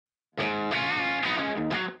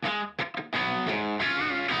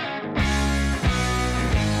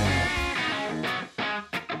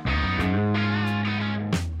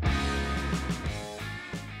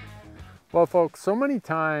Well, folks, so many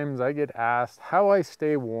times I get asked how I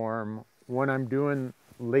stay warm when I'm doing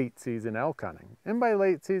late season elk hunting. And by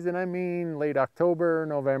late season, I mean late October,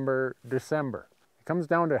 November, December. It comes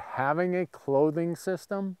down to having a clothing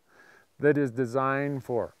system that is designed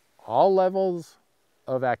for all levels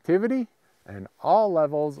of activity and all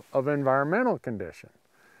levels of environmental condition.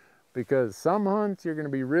 Because some hunts you're going to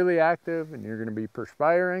be really active and you're going to be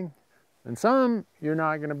perspiring, and some you're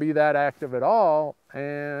not going to be that active at all,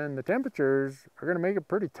 and the temperatures are going to make it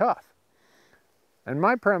pretty tough. And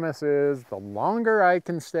my premise is the longer I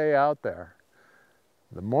can stay out there,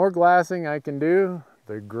 the more glassing I can do,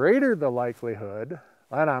 the greater the likelihood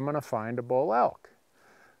that I'm going to find a bull elk.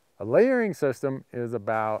 A layering system is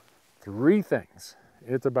about three things.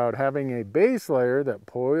 It's about having a base layer that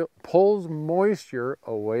pulls moisture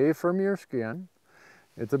away from your skin.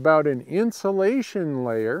 It's about an insulation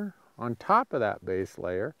layer on top of that base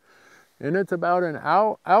layer. And it's about an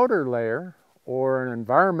outer layer or an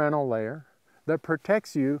environmental layer that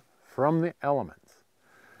protects you from the elements.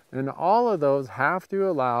 And all of those have to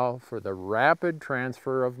allow for the rapid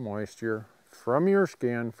transfer of moisture from your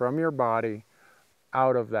skin, from your body,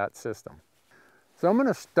 out of that system. So I'm going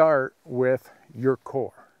to start with your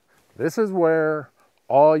core. This is where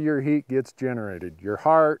all your heat gets generated. Your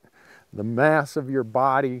heart, the mass of your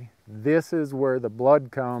body, this is where the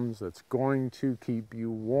blood comes that's going to keep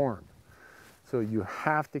you warm. So you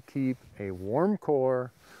have to keep a warm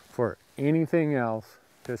core for anything else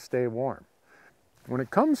to stay warm. When it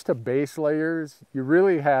comes to base layers, you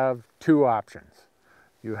really have two options.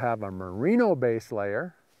 You have a merino base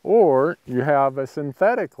layer, or you have a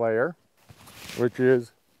synthetic layer, which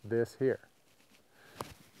is this here.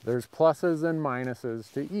 There's pluses and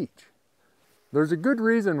minuses to each. There's a good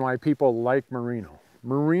reason why people like merino.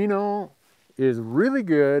 Merino is really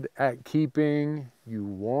good at keeping you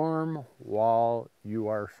warm while you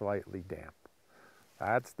are slightly damp.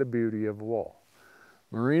 That's the beauty of wool.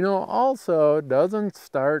 Merino also doesn't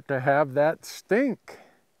start to have that stink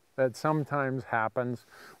that sometimes happens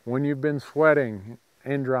when you've been sweating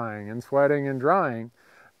and drying and sweating and drying,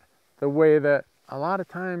 the way that a lot of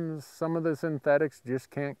times some of the synthetics just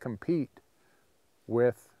can't compete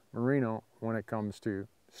with merino when it comes to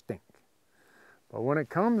stink. But when it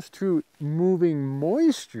comes to moving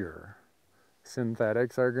moisture,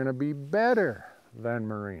 synthetics are going to be better than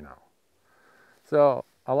merino. So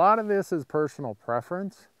a lot of this is personal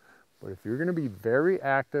preference, but if you're going to be very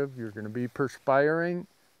active, you're going to be perspiring,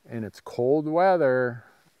 and it's cold weather,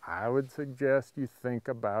 I would suggest you think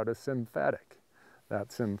about a synthetic.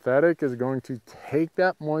 That synthetic is going to take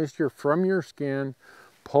that moisture from your skin,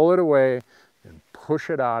 pull it away, and push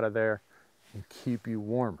it out of there and keep you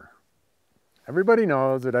warmer. Everybody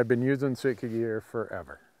knows that I've been using Sitka gear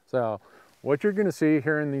forever. So what you're going to see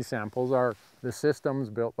here in these samples are the systems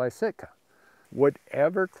built by Sitka.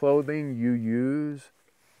 Whatever clothing you use,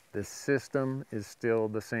 the system is still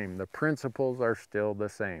the same. The principles are still the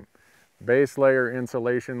same. Base layer,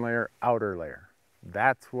 insulation layer, outer layer.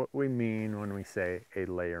 That's what we mean when we say a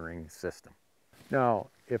layering system. Now,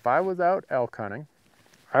 if I was out elk hunting,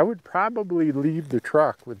 I would probably leave the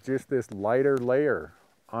truck with just this lighter layer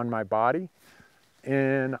on my body,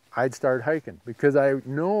 and I'd start hiking because I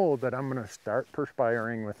know that I'm going to start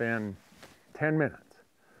perspiring within 10 minutes.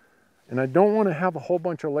 And I don't want to have a whole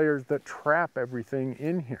bunch of layers that trap everything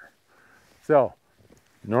in here. So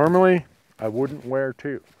normally I wouldn't wear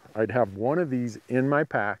two. I'd have one of these in my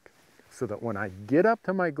pack so that when I get up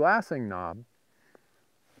to my glassing knob,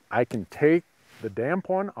 I can take the damp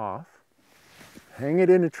one off, hang it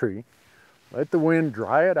in a tree, let the wind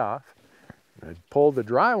dry it off, and I'd pull the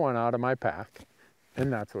dry one out of my pack,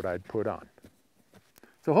 and that's what I'd put on.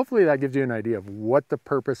 So hopefully that gives you an idea of what the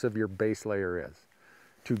purpose of your base layer is.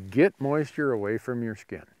 To get moisture away from your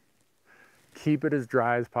skin. Keep it as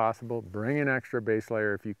dry as possible. Bring an extra base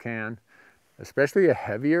layer if you can, especially a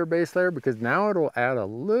heavier base layer, because now it'll add a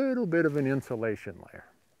little bit of an insulation layer.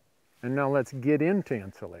 And now let's get into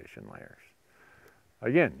insulation layers.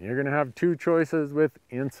 Again, you're going to have two choices with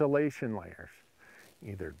insulation layers,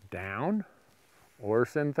 either down or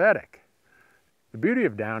synthetic. The beauty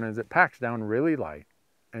of down is it packs down really light,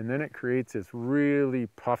 and then it creates this really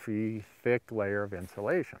puffy, thick layer of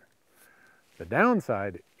insulation. The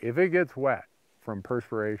downside, if it gets wet from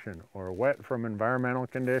perspiration or wet from environmental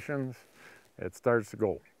conditions, it starts to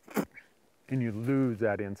go and you lose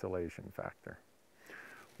that insulation factor.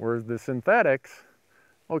 Whereas the synthetics,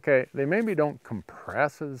 okay, they maybe don't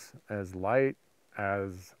compress as light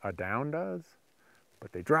as a down does,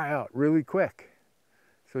 but they dry out really quick.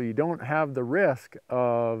 So you don't have the risk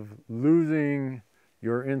of losing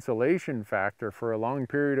your insulation factor for a long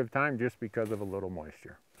period of time just because of a little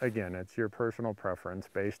moisture. again, it's your personal preference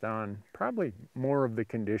based on probably more of the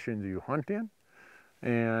conditions you hunt in,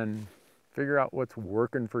 and figure out what's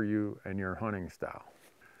working for you and your hunting style.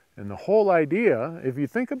 And the whole idea, if you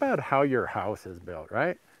think about how your house is built,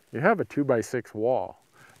 right? You have a 2x6 wall.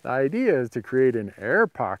 The idea is to create an air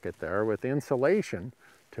pocket there with insulation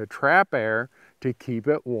to trap air to keep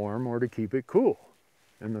it warm or to keep it cool.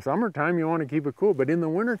 In the summertime, you want to keep it cool, but in the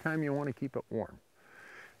wintertime, you want to keep it warm.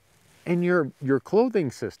 And your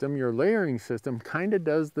clothing system, your layering system kind of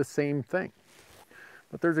does the same thing.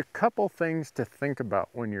 But there's a couple things to think about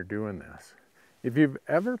when you're doing this. If you've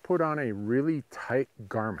ever put on a really tight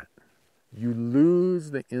garment, you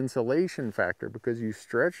lose the insulation factor because you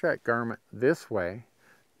stretch that garment this way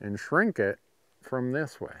and shrink it from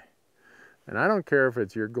this way. And I don't care if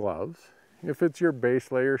it's your gloves, if it's your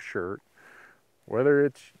base layer shirt, whether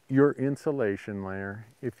it's your insulation layer,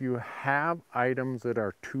 if you have items that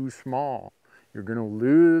are too small, you're going to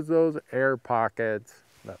lose those air pockets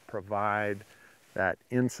that provide that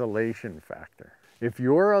insulation factor. If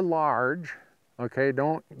you're a large, okay,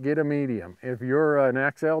 don't get a medium. If you're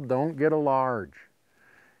an XL, don't get a large.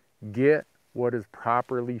 Get what is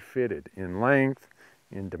properly fitted in length,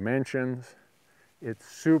 in dimensions. It's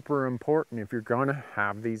super important if you're going to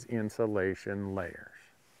have these insulation layers.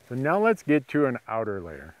 So now let's get to an outer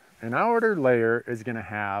layer. An outer layer is going to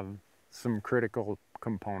have some critical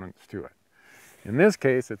components to it. In this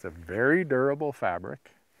case, it's a very durable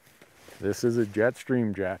fabric. This is a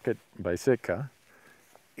Jetstream jacket by Sitka.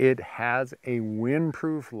 It has a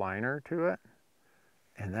windproof liner to it,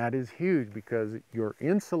 and that is huge because your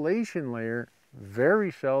insulation layer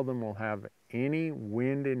very seldom will have any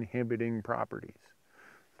wind inhibiting properties.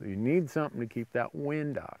 So you need something to keep that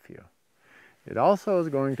wind off you. It also is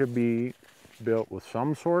going to be built with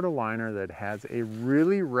some sort of liner that has a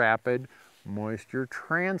really rapid moisture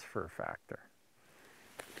transfer factor.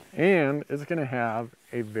 And it's going to have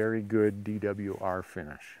a very good DWR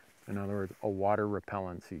finish. In other words, a water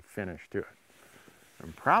repellency finish to it.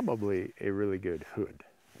 And probably a really good hood.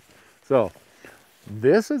 So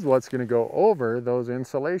this is what's going to go over those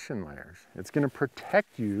insulation layers. It's going to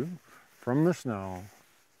protect you from the snow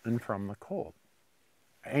and from the cold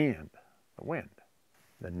and the wind.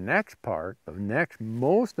 The next part, the next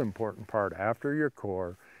most important part after your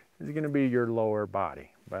core is going to be your lower body.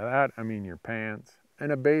 By that, I mean your pants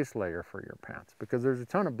and a base layer for your pants, because there's a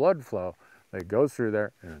ton of blood flow that goes through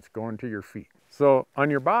there and it's going to your feet. So on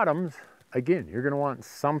your bottoms, again, you're going to want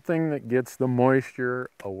something that gets the moisture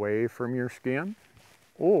away from your skin,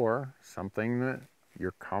 or something that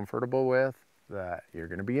you're comfortable with, that you're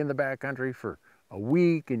going to be in the backcountry for a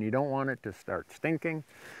week and you don't want it to start stinking.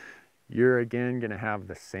 You're again going to have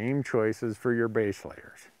the same choices for your base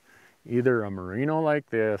layers. Either a merino like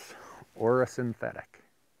this or a synthetic.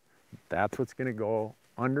 That's what's going to go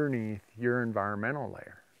underneath your environmental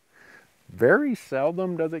layer. Very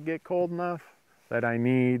seldom does it get cold enough that I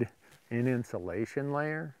need an insulation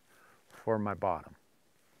layer for my bottom.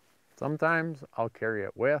 Sometimes I'll carry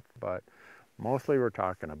it with, but mostly we're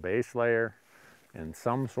talking a base layer and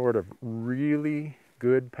some sort of really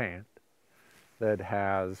good pant that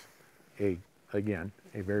has again,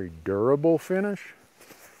 a very durable finish.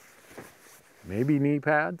 Maybe knee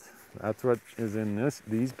pads. That's what is in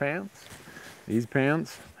these pants. These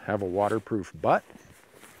pants have a waterproof butt.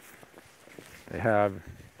 They have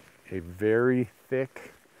a very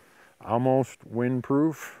thick, almost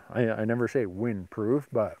windproof, I never say windproof,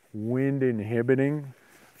 but wind inhibiting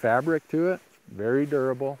fabric to it. Very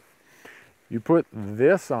durable. You put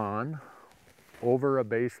this on over a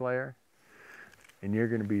base layer and you're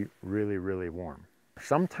going to be really, really warm.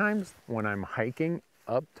 Sometimes when I'm hiking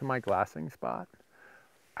up to my glassing spot,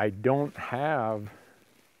 I don't have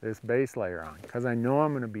this base layer on because I know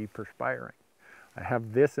I'm going to be perspiring. I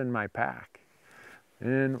have this in my pack.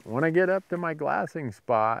 And when I get up to my glassing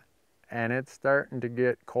spot and it's starting to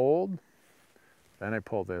get cold, then I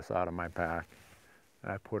pull this out of my pack.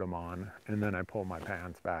 I put them on, and then I pull my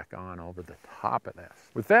pants back on over the top of this.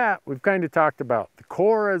 With that, we've kind of talked about the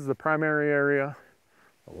core as the primary area,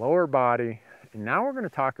 the lower body, and now we're going to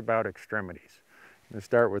talk about extremities. I'm going to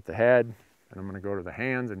start with the head, and I'm going to go to the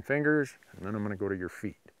hands and fingers, and then I'm going to go to your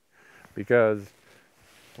feet. Because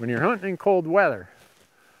when you're hunting in cold weather,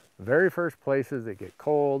 the very first places that get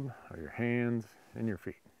cold are your hands and your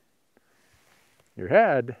feet. Your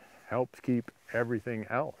head helps keep everything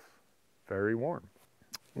else very warm.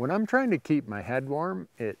 When I'm trying to keep my head warm,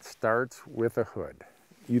 it starts with a hood.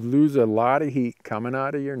 You lose a lot of heat coming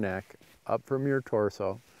out of your neck, up from your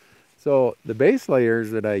torso. So the base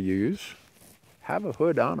layers that I use have a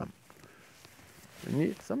hood on them.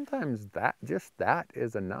 And sometimes just that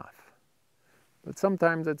is enough. but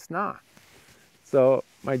sometimes it's not. So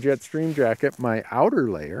my Jetstream jacket, my outer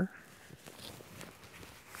layer,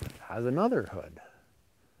 has another hood.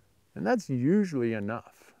 And that's usually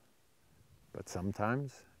enough, but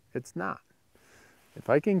sometimes it's not. If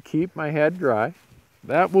I can keep my head dry,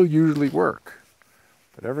 that will usually work.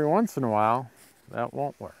 But every once in a while, that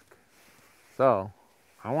won't work. So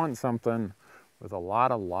I want something with a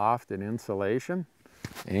lot of loft and insulation.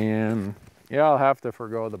 And yeah, I'll have to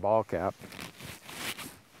forgo the ball cap.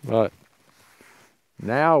 But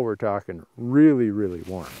now we're talking really, really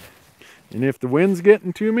warm. And if the wind's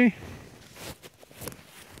getting to me,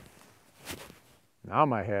 now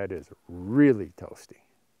my head is really toasty.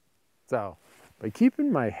 So by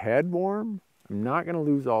keeping my head warm, I'm not going to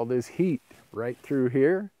lose all this heat right through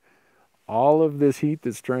here. All of this heat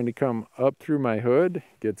that's trying to come up through my hood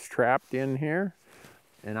gets trapped in here,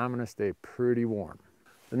 and I'm going to stay pretty warm.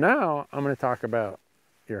 So now I'm going to talk about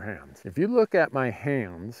your hands. If you look at my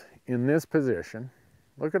hands in this position,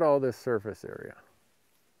 look at all this surface area,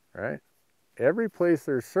 right? Every place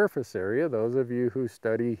there's surface area, those of you who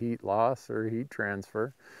study heat loss or heat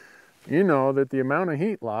transfer, you know that the amount of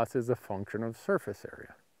heat loss is a function of surface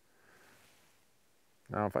area.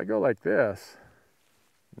 Now if I go like this,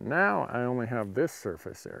 now I only have this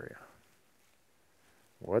surface area.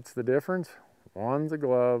 What's the difference? One's a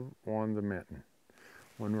glove, one's a mitten.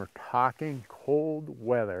 When we're talking cold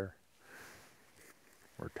weather,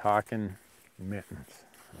 we're talking mittens,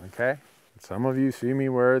 okay? Some of you see me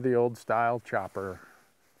wear the old style chopper.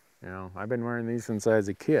 You know, I've been wearing these since I was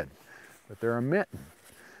a kid, but they're a mitten.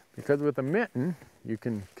 Because with a mitten, you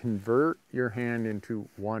can convert your hand into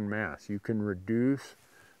one mass. You can reduce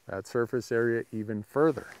that surface area even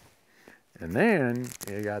further. And then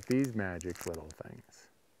you got these magic little things.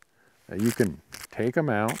 Now you can take them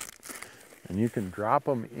out and you can drop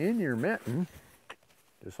them in your mitten,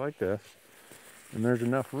 just like this. And there's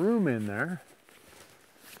enough room in there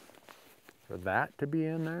for that to be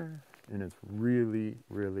in there, and it's really,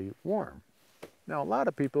 really warm. Now, a lot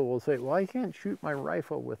of people will say, well, I can't shoot my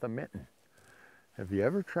rifle with a mitten. Have you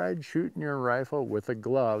ever tried shooting your rifle with a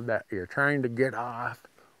glove that you're trying to get off,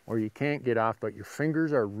 or you can't get off, but your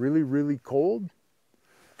fingers are really, really cold?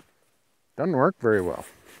 Doesn't work very well.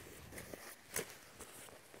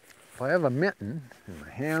 If I have a mitten, and my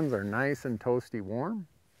hands are nice and toasty warm,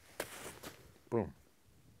 boom.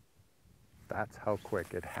 That's how quick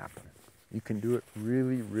it happens. You can do it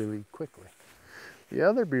really, really quickly. The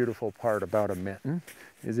other beautiful part about a mitten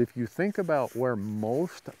is if you think about where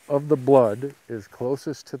most of the blood is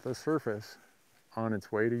closest to the surface on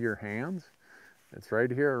its way to your hands, it's right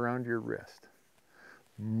here around your wrist.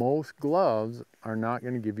 Most gloves are not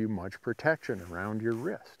going to give you much protection around your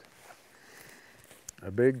wrist.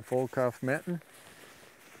 A big full cuff mitten,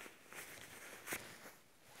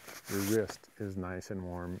 your wrist is nice and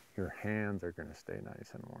warm. Your hands are going to stay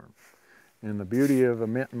nice and warm. And the beauty of a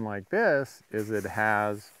mitten like this is it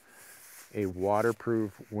has a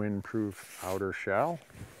waterproof, windproof outer shell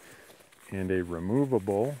and a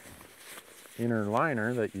removable inner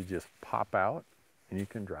liner that you just pop out and you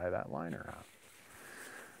can dry that liner out.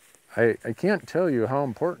 I can't tell you how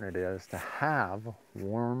important it is to have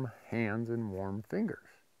warm hands and warm fingers.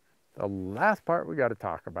 The last part we got to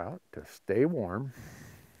talk about to stay warm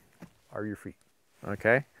are your feet,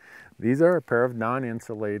 okay? These are a pair of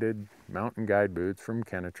non-insulated mountain guide boots from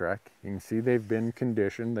Kenetrek. You can see they've been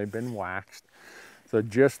conditioned, they've been waxed. So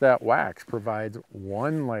just that wax provides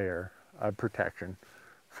one layer of protection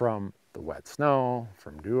from the wet snow,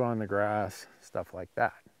 from dew on the grass, stuff like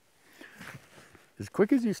that. As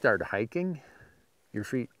quick as you start hiking, your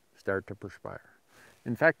feet start to perspire.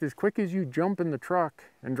 In fact, as quick as you jump in the truck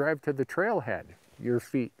and drive to the trailhead, your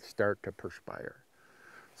feet start to perspire.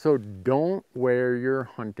 So don't wear your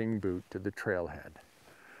hunting boot to the trailhead.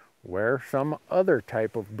 Wear some other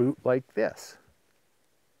type of boot like this,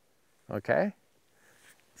 okay?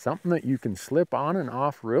 Something that you can slip on and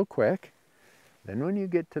off real quick. Then when you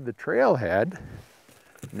get to the trailhead,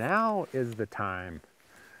 now is the time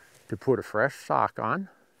to put a fresh sock on.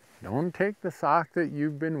 Don't take the sock that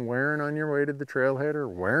you've been wearing on your way to the trailhead or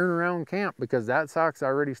wearing around camp, because that sock's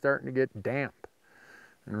already starting to get damp.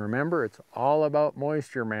 And remember, it's all about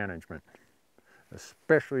moisture management,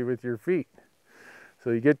 especially with your feet.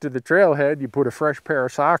 So you get to the trailhead, you put a fresh pair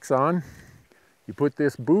of socks on, you put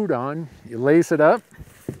this boot on, you lace it up,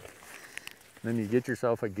 then you get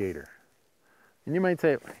yourself a gaiter. And you might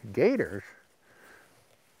say, gaiters?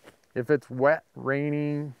 If it's wet,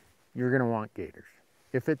 raining, you're gonna want gaiters.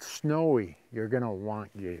 If it's snowy, you're gonna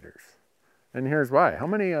want gaiters. And here's why. How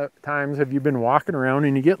many times have you been walking around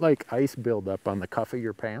and you get like ice buildup on the cuff of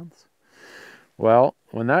your pants? Well,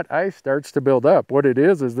 when that ice starts to build up, what it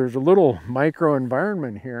is there's a little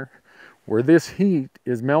microenvironment here where this heat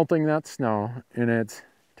is melting that snow and it's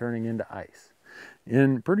turning into ice.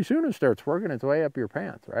 And pretty soon it starts working its way up your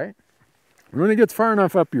pants, right? And when it gets far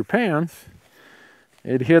enough up your pants,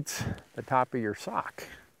 it hits the top of your sock.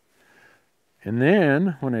 And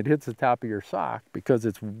then when it hits the top of your sock, because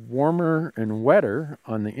it's warmer and wetter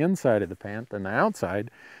on the inside of the pant than the outside,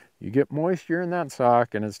 you get moisture in that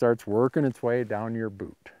sock and it starts working its way down your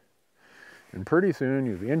boot. And pretty soon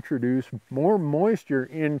you've introduced more moisture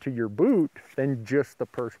into your boot than just the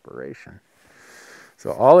perspiration.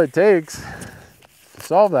 So all it takes to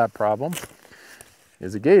solve that problem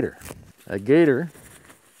is a gaiter. A gaiter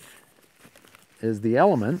is the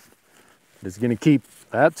element that's going to keep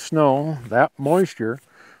that snow, that moisture,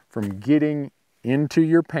 from getting into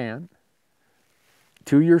your pant,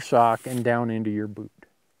 to your sock, and down into your boot.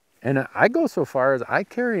 And I go so far as I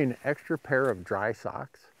carry an extra pair of dry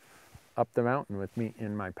socks up the mountain with me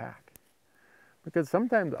in my pack. Because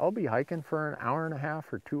sometimes I'll be hiking for an hour and a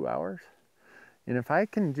half or 2 hours. And if I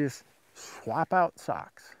can just swap out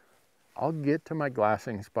socks, I'll get to my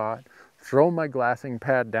glassing spot, throw my glassing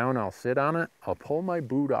pad down, I'll sit on it, I'll pull my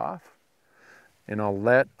boot off, and I'll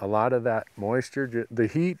let a lot of that moisture, the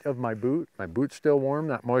heat of my boot's still warm,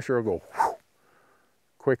 that moisture will go whoosh,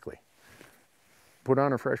 quickly. Put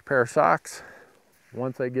on a fresh pair of socks.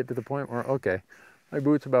 Once I get to the point where, okay, my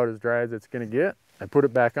boot's about as dry as it's gonna get, I put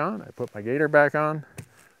it back on, I put my gaiter back on,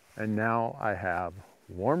 and now I have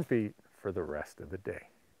warm feet for the rest of the day.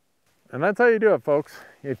 And that's how you do it, folks.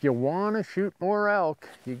 If you want to shoot more elk,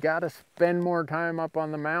 you got to spend more time up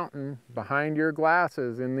on the mountain behind your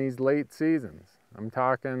glasses in these late seasons. I'm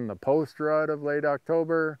talking the post rut of late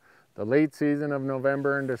October, the late season of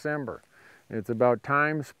November and December. It's about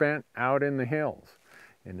time spent out in the hills.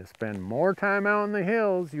 And to spend more time out in the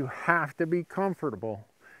hills, you have to be comfortable.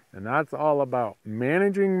 And that's all about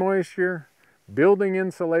managing moisture, building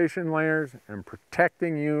insulation layers, and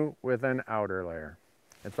protecting you with an outer layer.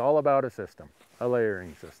 It's all about a system, a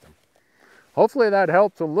layering system. Hopefully that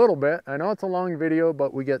helps a little bit. I know it's a long video,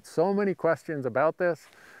 but we get so many questions about this.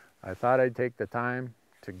 I thought I'd take the time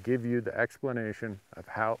to give you the explanation of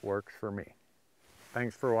how it works for me.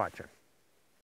 Thanks for watching.